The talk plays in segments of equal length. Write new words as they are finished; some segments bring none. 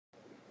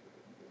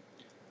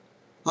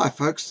Hi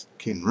folks,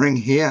 Ken Ring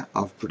here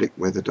of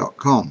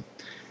predictweather.com.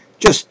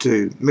 Just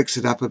to mix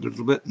it up a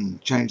little bit and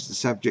change the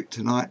subject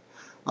tonight,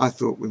 I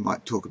thought we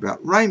might talk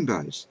about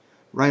rainbows.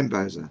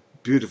 Rainbows are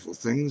beautiful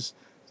things.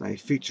 They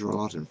feature a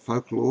lot in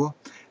folklore.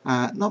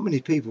 Not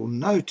many people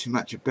know too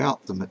much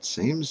about them, it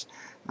seems,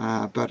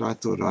 but I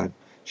thought I'd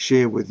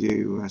share with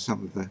you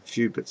some of the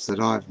few bits that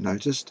I've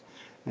noticed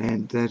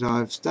and that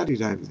I've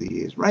studied over the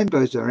years.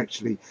 Rainbows are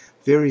actually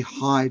very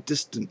high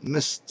distant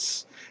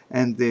mists,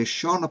 and they're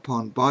shone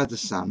upon by the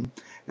sun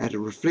at a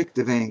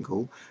reflective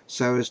angle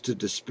so as to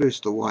disperse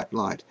the white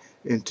light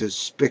into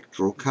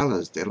spectral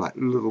colours. They're like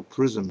little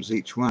prisms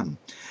each one.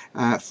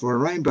 For a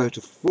rainbow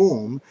to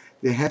form,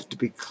 there have to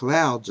be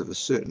clouds of a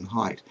certain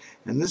height,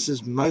 and this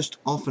is most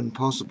often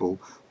possible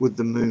with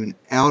the moon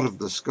out of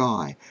the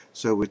sky.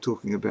 So we're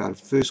talking about a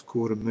first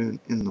quarter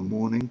moon in the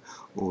morning,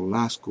 or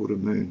last quarter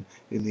moon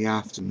in the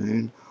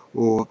afternoon,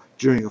 or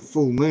during a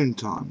full moon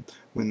time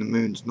when the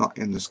moon's not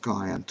in the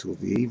sky until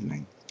the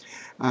evening.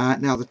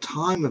 Now the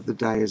time of the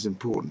day is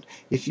important.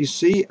 If you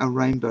see a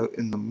rainbow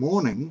in the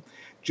morning,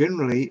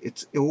 generally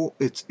it's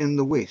in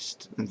the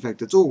west. In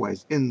fact, it's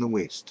always in the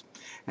west.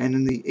 And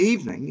in the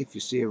evening, if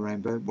you see a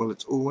rainbow, well,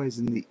 it's always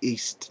in the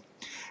east.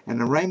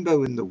 And a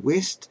rainbow in the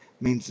west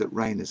means that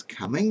rain is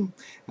coming,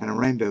 and a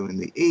rainbow in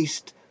the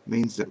east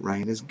means that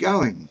rain is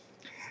going.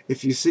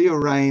 If you see a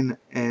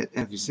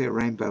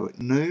rainbow at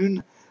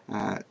noon,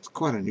 it's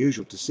quite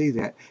unusual to see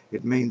that.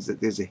 It means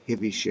that there's a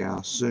heavy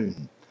shower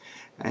soon.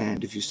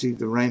 And if you see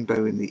the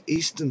rainbow in the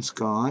eastern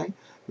sky,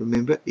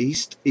 remember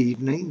east,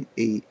 evening,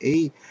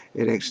 EE,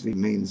 it actually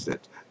means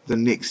that the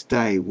next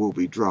day will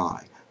be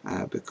dry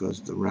because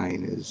the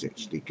rain is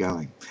actually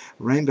going.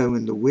 Rainbow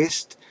in the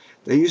west,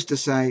 they used to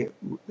say,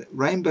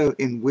 rainbow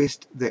in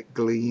west that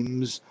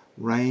gleams,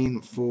 rain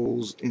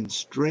falls in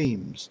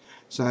streams.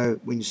 So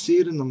when you see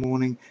it in the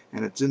morning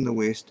and it's in the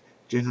west,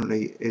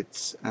 generally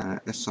it's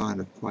a sign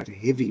of quite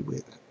heavy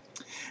weather.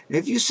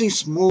 If you see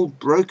small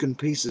broken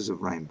pieces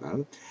of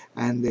rainbow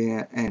and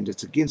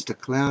it's against a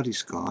cloudy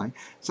sky,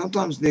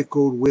 sometimes they're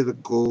called weather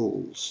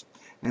galls,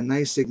 and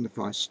they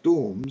signify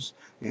storms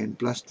and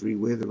blustery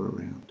weather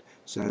around.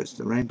 So it's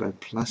the rainbow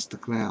plus the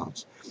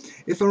clouds.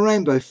 If a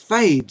rainbow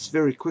fades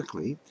very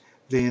quickly,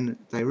 then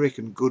they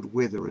reckon good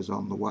weather is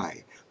on the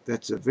way.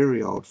 That's a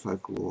very old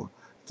folklore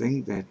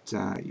thing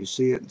that you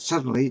see it and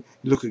suddenly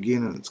you look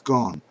again and it's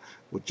gone.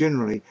 Well,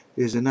 generally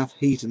there's enough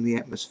heat in the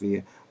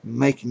atmosphere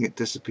making it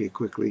disappear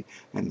quickly,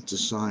 and it's a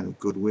sign of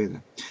good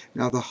weather.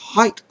 Now the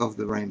height of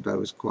the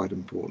rainbow is quite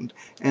important,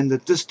 and the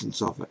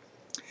distance of it.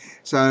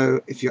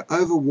 So if you're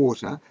over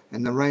water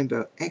and the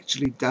rainbow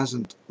actually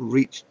doesn't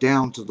reach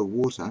down to the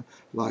water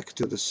like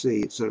to the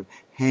sea, it sort of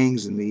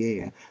hangs in the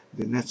air,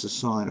 then that's a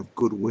sign of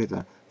good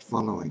weather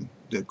following,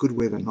 the good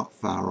weather not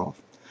far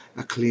off,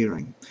 a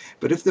clearing.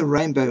 But if the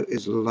rainbow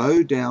is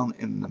low down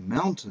in the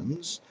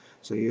mountains,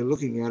 so you're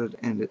looking at it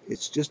and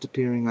it's just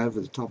appearing over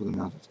the top of the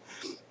mountains,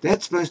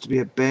 that's supposed to be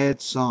a bad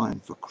sign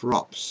for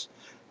crops.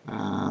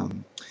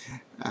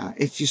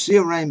 If you see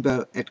a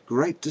rainbow at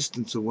great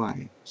distance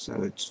away,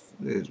 so it's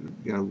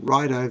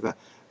right over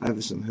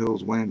some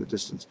hills way in the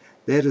distance,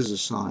 that is a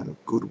sign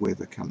of good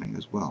weather coming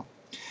as well.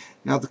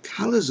 Now the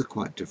colours are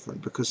quite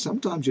different, because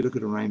sometimes you look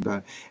at a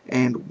rainbow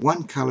and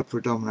one colour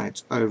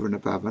predominates over and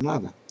above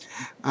another.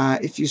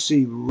 If you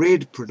see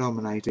red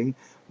predominating,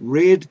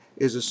 red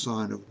is a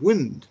sign of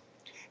wind.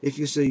 If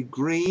you see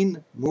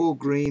green, more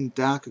green,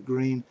 darker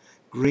green,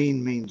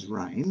 green means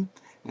rain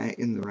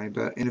in the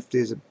rainbow. And if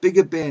there's a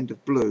bigger band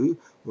of blue,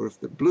 or if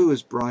the blue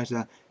is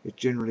brighter, it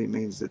generally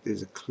means that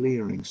there's a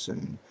clearing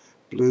soon.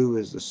 Blue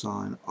is the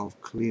sign of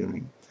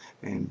clearing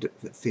and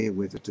fair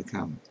weather to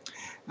come.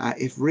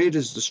 If red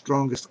is the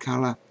strongest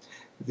colour,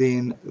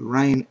 then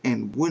rain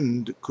and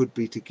wind could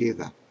be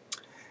together.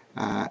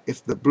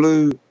 If the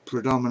blue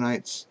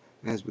predominates,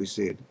 as we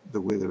said,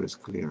 the weather is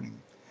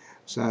clearing.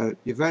 So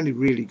you've only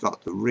really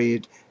got the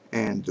red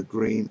and the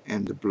green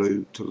and the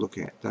blue to look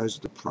at. Those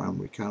are the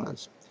primary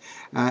colours.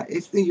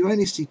 If you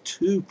only see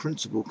two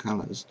principal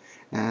colours,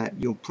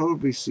 you'll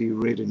probably see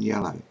red and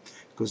yellow,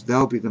 because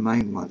they'll be the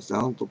main ones.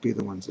 They'll be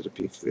the ones that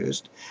appear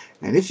first.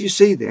 And if you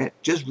see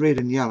that, just red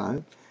and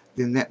yellow,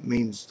 then that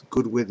means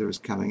good weather is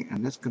coming,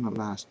 and that's going to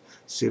last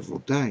several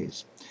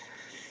days.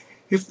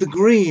 If the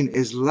green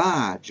is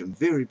large and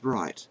very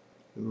bright,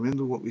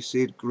 remember what we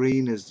said,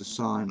 green is the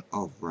sign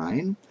of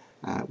rain,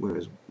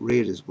 whereas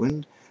red is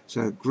wind.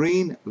 So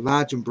green,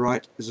 large and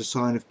bright, is a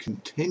sign of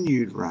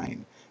continued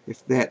rain,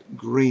 if that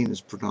green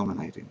is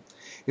predominating.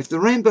 If the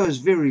rainbow is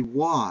very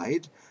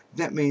wide,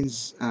 that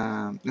means,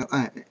 and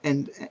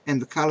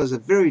the colours are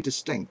very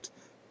distinct,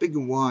 big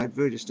and wide,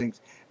 very distinct,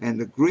 and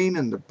the green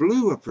and the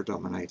blue are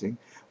predominating,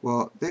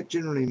 well, that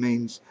generally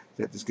means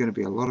that there's going to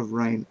be a lot of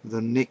rain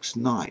the next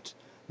night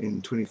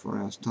in 24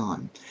 hours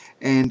time.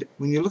 And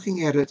when you're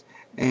looking at it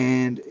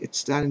and it's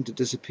starting to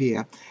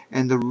disappear,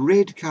 and the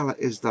red color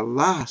is the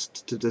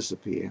last to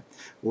disappear,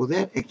 well,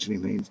 that actually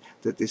means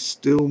that there's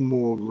still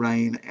more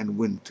rain and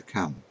wind to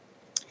come.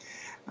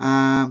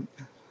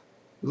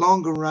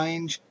 Longer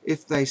range,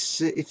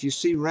 if you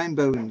see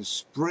rainbow in the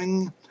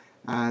spring,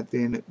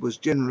 then it was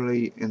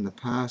generally in the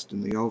past,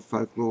 in the old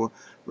folklore,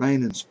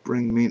 rain in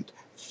spring meant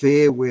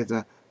fair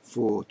weather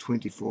for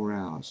 24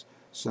 hours.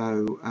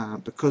 So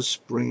because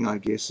spring, I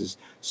guess, is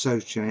so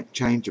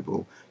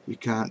changeable, you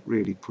can't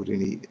really put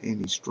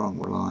any strong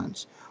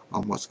reliance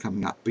on what's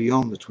coming up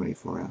beyond the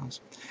 24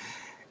 hours.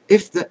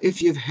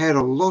 If you've had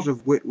a lot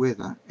of wet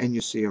weather and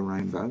you see a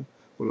rainbow,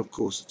 well, of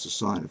course, it's a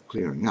sign of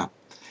clearing up.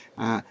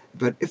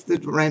 But if the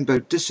rainbow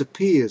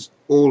disappears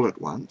all at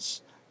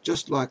once,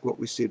 just like what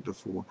we said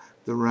before,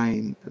 the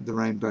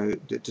rainbow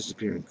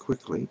disappearing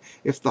quickly,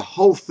 if the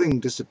whole thing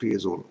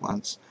disappears all at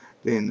once,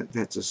 then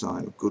that's a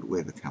sign of good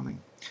weather coming.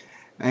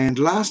 And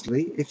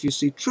lastly, if you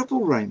see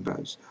triple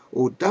rainbows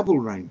or double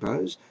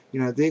rainbows,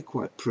 they're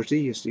quite pretty.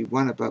 You see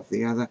one above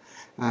the other.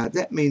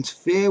 That means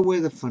fair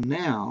weather for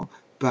now,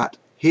 but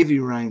heavy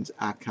rains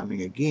are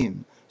coming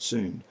again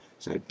soon.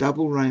 So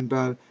double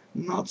rainbow,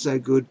 not so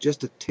good,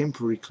 just a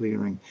temporary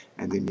clearing,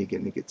 and then you're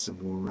going to get some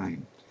more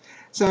rain.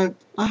 So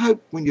I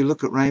hope when you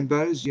look at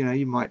rainbows,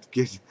 you might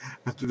get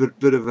a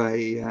bit of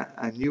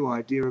a new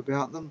idea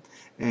about them,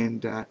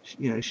 and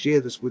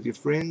share this with your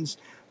friends,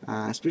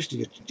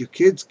 especially your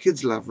kids.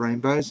 Kids love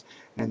rainbows,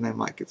 and they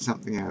might get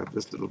something out of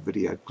this little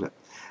video clip.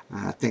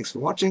 Thanks for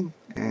watching,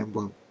 and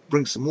we'll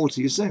bring some more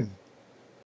to you soon.